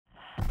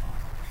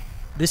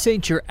This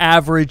ain't your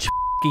average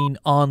f***ing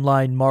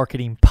online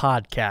marketing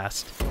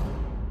podcast.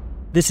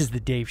 This is the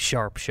Dave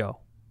Sharp Show.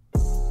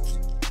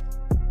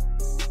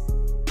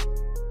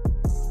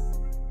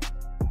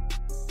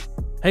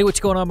 Hey, what's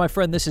going on, my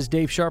friend? This is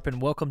Dave Sharp,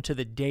 and welcome to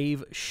the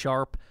Dave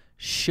Sharp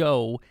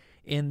Show.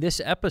 In this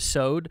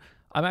episode,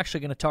 I'm actually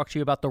going to talk to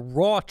you about the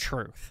raw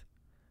truth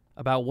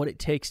about what it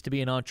takes to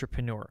be an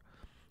entrepreneur.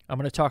 I'm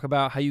going to talk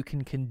about how you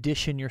can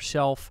condition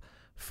yourself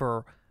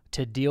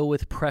to deal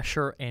with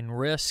pressure and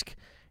risk,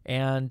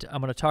 and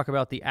I'm going to talk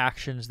about the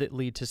actions that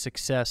lead to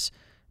success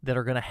that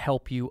are going to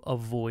help you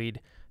avoid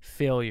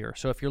failure.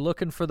 So if you're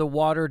looking for the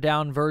watered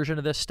down version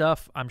of this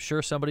stuff, I'm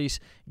sure somebody's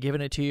giving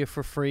it to you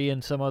for free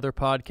in some other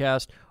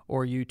podcast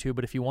or YouTube,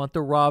 but if you want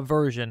the raw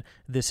version,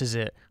 this is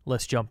it.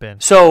 Let's jump in.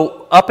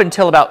 So up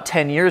until about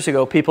 10 years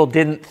ago, people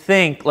didn't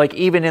think, like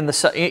even in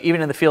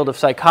the field of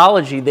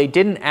psychology, they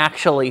didn't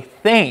actually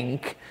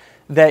think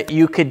that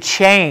you could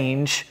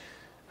change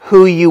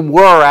who you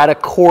were at a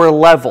core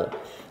level.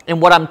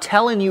 And what I'm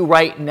telling you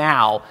right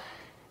now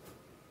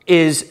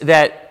is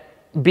that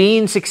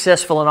being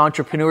successful in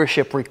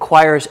entrepreneurship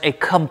requires a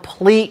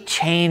complete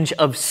change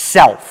of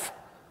self.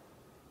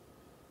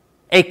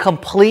 A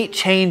complete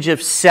change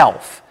of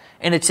self.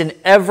 And it's an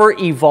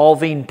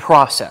ever-evolving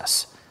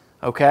process.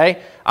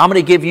 Okay? I'm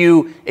going to give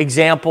you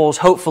examples,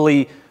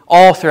 hopefully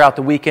all throughout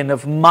the weekend,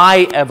 of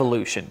my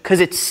evolution, because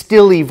it's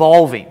still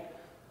evolving.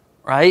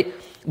 Right?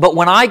 But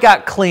when I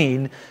got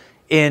clean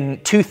in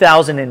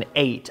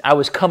 2008, I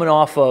was coming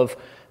off of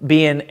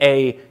being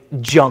a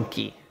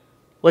junkie.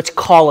 Let's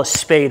call a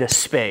spade a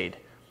spade.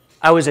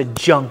 I was a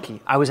junkie.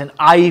 I was an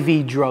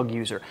IV drug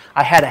user.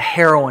 I had a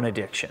heroin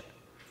addiction.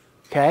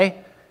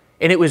 Okay?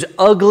 And it was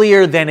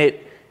uglier than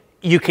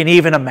you can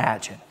even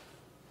imagine.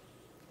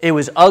 It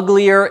was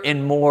uglier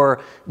and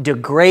more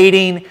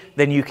degrading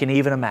than you can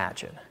even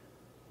imagine.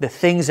 The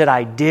things that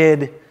I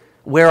did,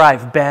 where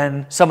I've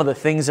been, some of the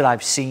things that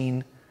I've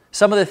seen,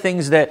 some of the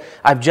things that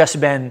I've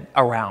just been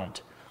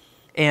around.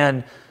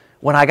 And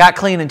when I got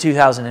clean in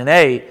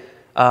 2008,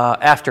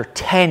 after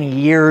 10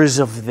 years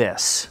of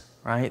this,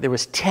 right? There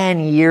was 10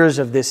 years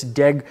of this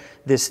degradation.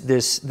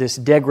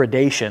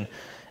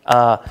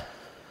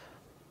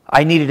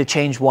 I needed to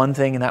change one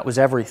thing, and that was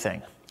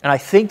everything. And I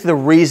think the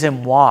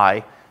reason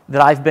why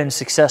that I've been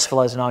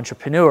successful as an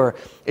entrepreneur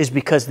is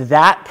because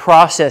that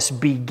process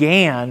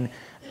began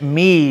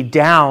me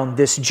down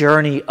this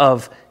journey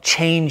of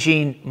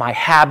changing my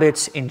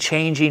habits and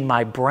changing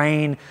my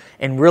brain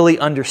and really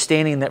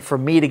understanding that for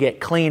me to get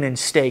clean and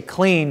stay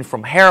clean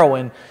from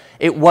heroin,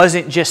 it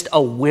wasn't just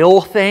a will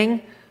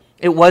thing.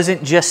 It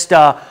wasn't just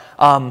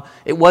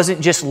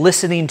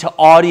listening to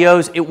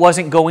audios. It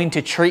wasn't going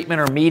to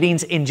treatment or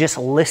meetings and just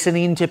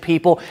listening to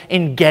people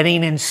and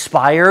getting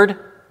inspired.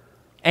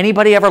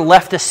 Anybody ever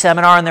left a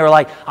seminar and they were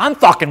like, I'm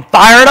fucking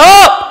fired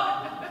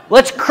up!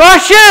 Let's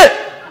crush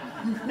it!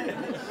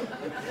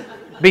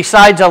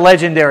 Besides a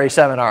legendary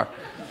seminar.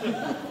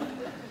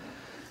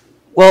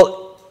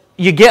 Well,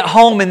 you get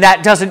home and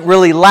that doesn't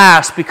really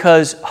last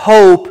because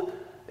hope,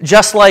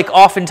 just like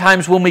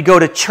oftentimes when we go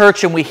to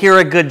church and we hear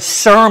a good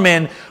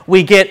sermon,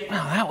 we get, oh,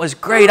 that was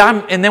great,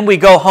 and then we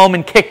go home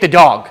and kick the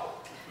dog.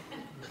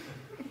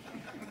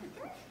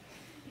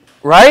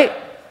 Right?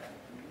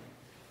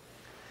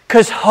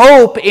 Because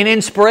hope and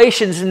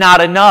inspiration is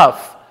not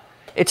enough.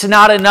 It's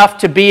not enough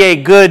to be a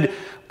good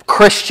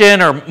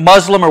Christian or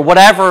Muslim or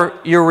whatever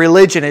your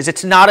religion is.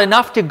 It's not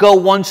enough to go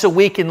once a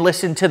week and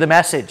listen to the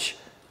message.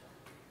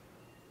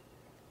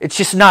 It's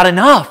just not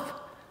enough.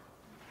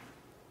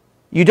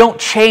 You don't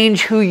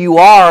change who you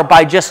are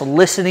by just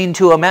listening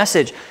to a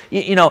message.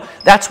 You know,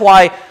 that's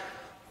why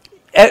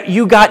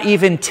you got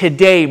even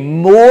today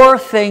more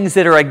things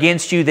that are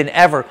against you than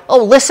ever.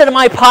 Oh, listen to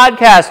my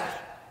podcast.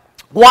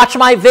 Watch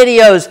my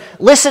videos.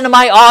 Listen to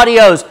my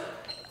audios.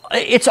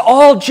 It's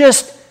all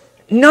just,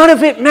 none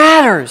of it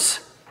matters.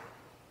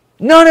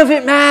 None of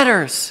it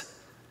matters.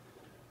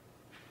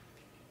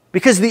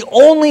 Because the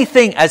only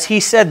thing, as he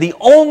said, the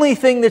only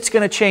thing that's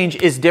going to change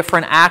is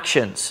different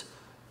actions.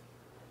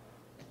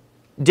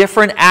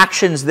 Different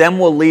actions then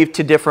will lead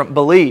to different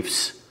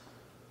beliefs.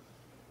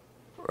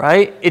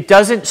 Right? It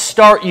doesn't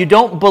start, you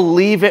don't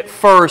believe it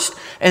first,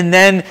 and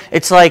then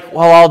it's like,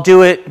 well, I'll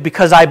do it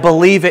because I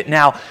believe it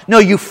now. No,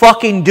 you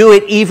fucking do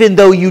it even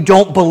though you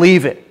don't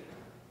believe it.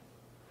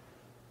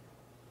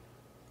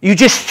 You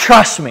just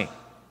trust me.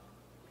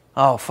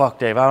 Oh, fuck,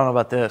 Dave, I don't know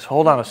about this.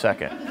 Hold on a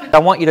second. I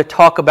want you to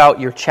talk about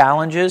your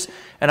challenges,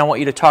 and I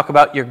want you to talk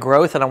about your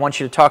growth, and I want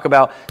you to talk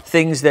about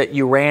things that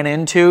you ran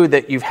into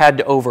that you've had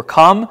to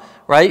overcome,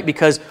 right?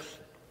 Because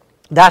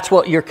that's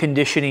what you're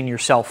conditioning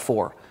yourself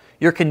for.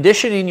 You're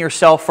conditioning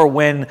yourself for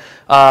when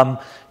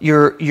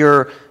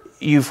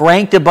you've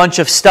ranked a bunch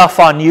of stuff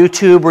on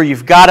YouTube, or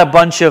you've got a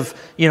bunch of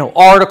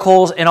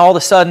articles, and all of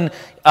a sudden,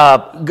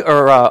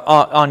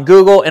 on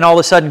Google, and all of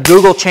a sudden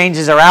Google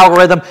changes their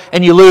algorithm,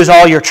 and you lose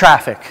all your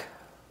traffic.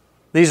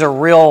 These are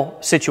real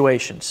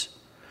situations.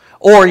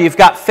 Or you've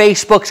got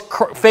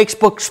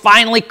Facebook's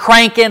finally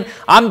cranking.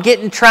 I'm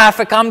getting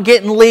traffic. I'm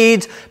getting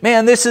leads.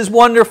 Man, this is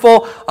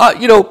wonderful.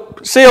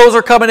 Sales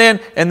are coming in,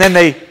 and then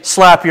they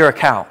slap your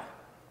account.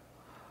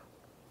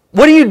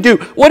 What do you do?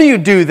 What do you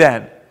do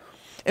then?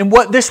 And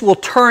what this will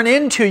turn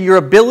into, your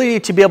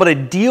ability to be able to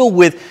deal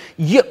with.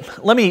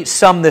 Let me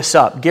sum this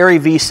up. Gary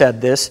Vee said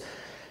this.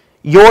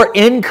 Your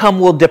income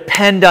will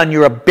depend on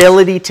your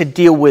ability to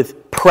deal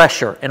with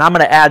pressure. And I'm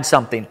going to add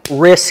something.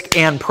 Risk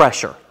and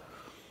pressure.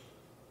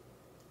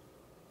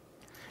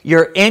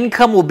 Your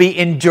income will be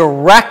in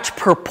direct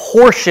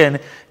proportion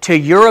to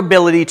your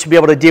ability to be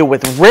able to deal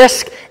with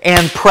risk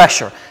and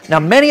pressure. Now,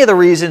 many of the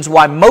reasons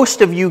why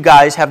most of you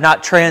guys have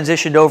not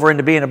transitioned over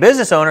into being a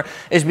business owner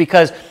is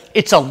because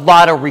it's a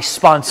lot of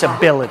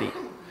responsibility.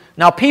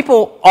 Now,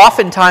 people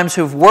oftentimes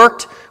who've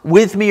worked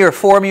with me or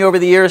for me over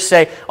the years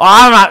say,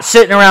 I'm not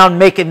sitting around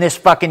making this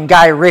fucking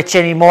guy rich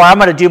anymore. I'm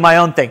going to do my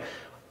own thing.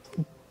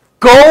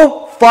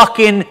 Go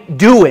fucking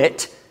do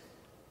it.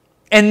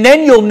 And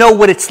then you'll know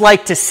what it's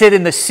like to sit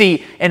in the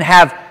seat and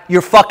have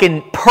your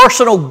fucking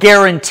personal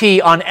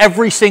guarantee on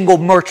every single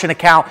merchant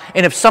account.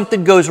 And if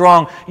something goes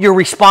wrong, you're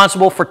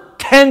responsible for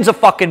tens of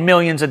fucking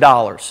millions of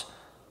dollars.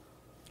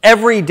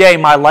 Every day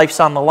my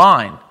life's on the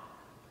line.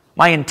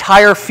 My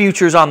entire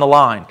future's on the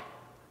line.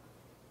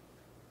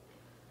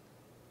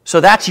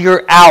 So that's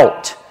your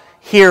out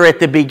here at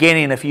the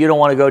beginning if you don't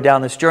want to go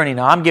down this journey.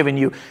 Now, I'm giving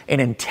you an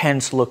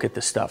intense look at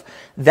this stuff.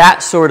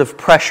 That sort of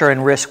pressure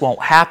and risk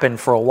won't happen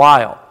for a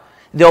while.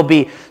 There'll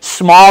be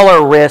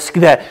smaller risk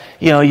that,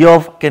 you'll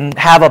fucking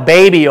have a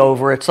baby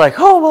over. It's like,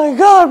 oh my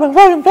God, my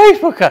fucking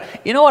Facebook.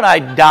 You know what?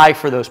 I'd die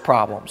for those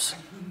problems.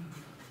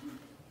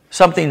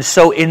 Something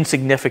so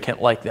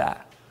insignificant like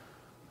that.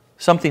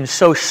 Something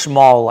so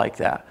small like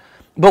that.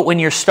 But when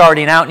you're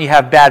starting out and you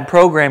have bad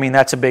programming,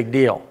 that's a big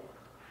deal.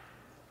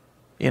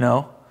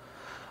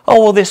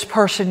 Oh, well, this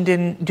person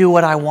didn't do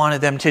what I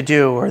wanted them to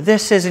do, or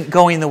this isn't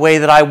going the way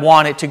that I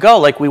want it to go,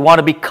 like we want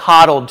to be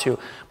coddled to.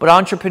 But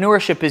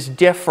entrepreneurship is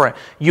different.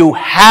 You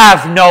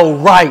have no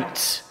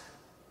rights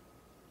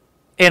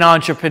in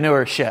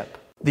entrepreneurship.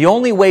 The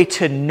only way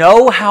to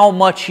know how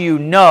much you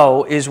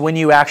know is when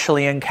you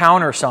actually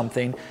encounter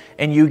something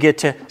and you get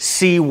to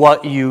see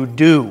what you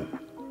do.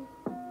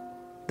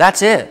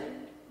 That's it.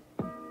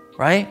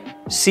 Right?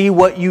 See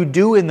what you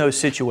do in those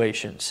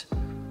situations.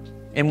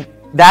 And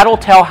that'll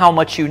tell how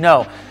much you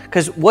know.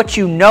 Because what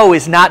you know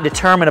is not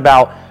determined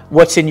about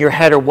what's in your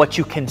head or what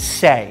you can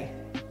say.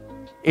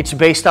 It's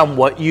based on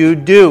what you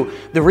do.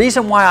 The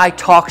reason why I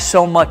talk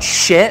so much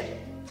shit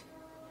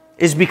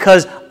is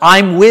because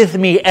I'm with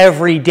me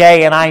every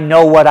day and I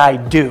know what I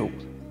do.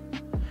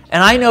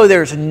 And I know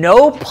there's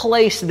no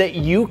place that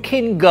you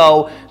can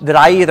go that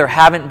I either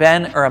haven't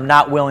been or I'm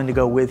not willing to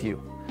go with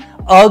you.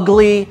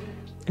 Ugly,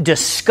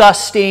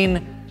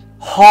 disgusting,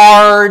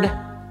 hard,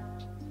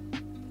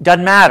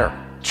 doesn't matter.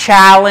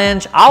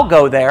 Challenge, I'll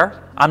go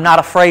there. I'm not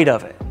afraid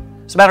of it.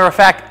 As a matter of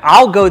fact,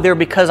 I'll go there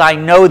because I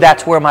know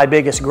that's where my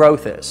biggest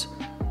growth is.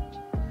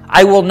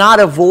 I will not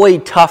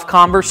avoid tough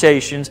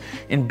conversations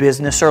in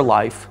business or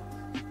life.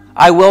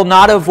 I will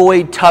not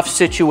avoid tough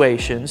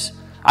situations.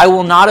 I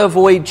will not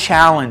avoid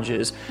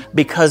challenges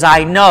because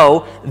I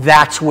know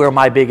that's where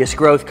my biggest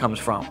growth comes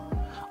from.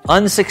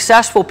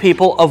 Unsuccessful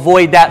people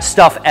avoid that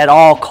stuff at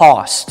all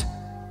cost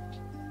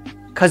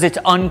because it's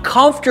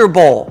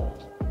uncomfortable.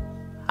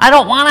 I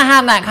don't want to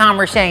have that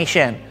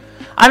conversation.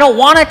 I don't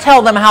want to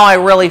tell them how I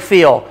really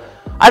feel.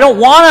 I don't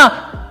want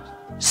to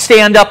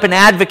stand up and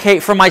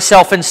advocate for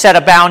myself and set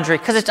a boundary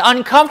because it's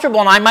uncomfortable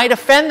and I might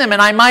offend them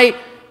and I might,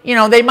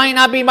 they might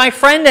not be my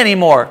friend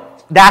anymore.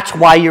 That's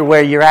why you're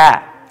where you're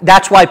at.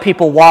 That's why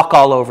people walk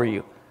all over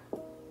you.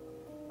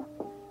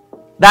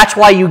 That's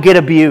why you get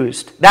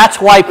abused. That's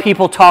why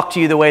people talk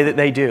to you the way that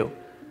they do.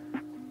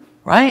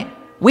 Right?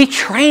 We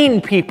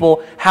train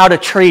people how to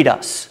treat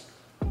us.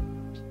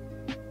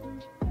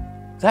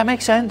 Does that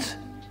make sense?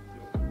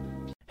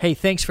 Hey,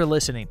 thanks for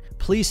listening.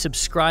 Please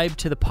subscribe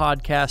to the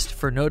podcast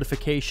for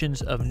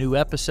notifications of new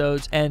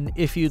episodes. And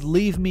if you'd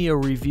leave me a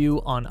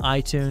review on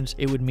iTunes,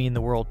 it would mean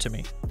the world to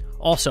me.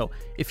 Also,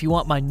 if you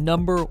want my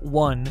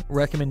 #1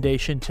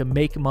 recommendation to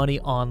make money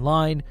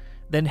online,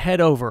 then head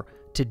over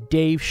to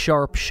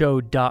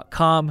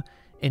davesharpshow.com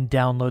and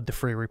download the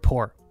free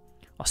report.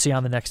 I'll see you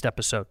on the next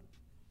episode.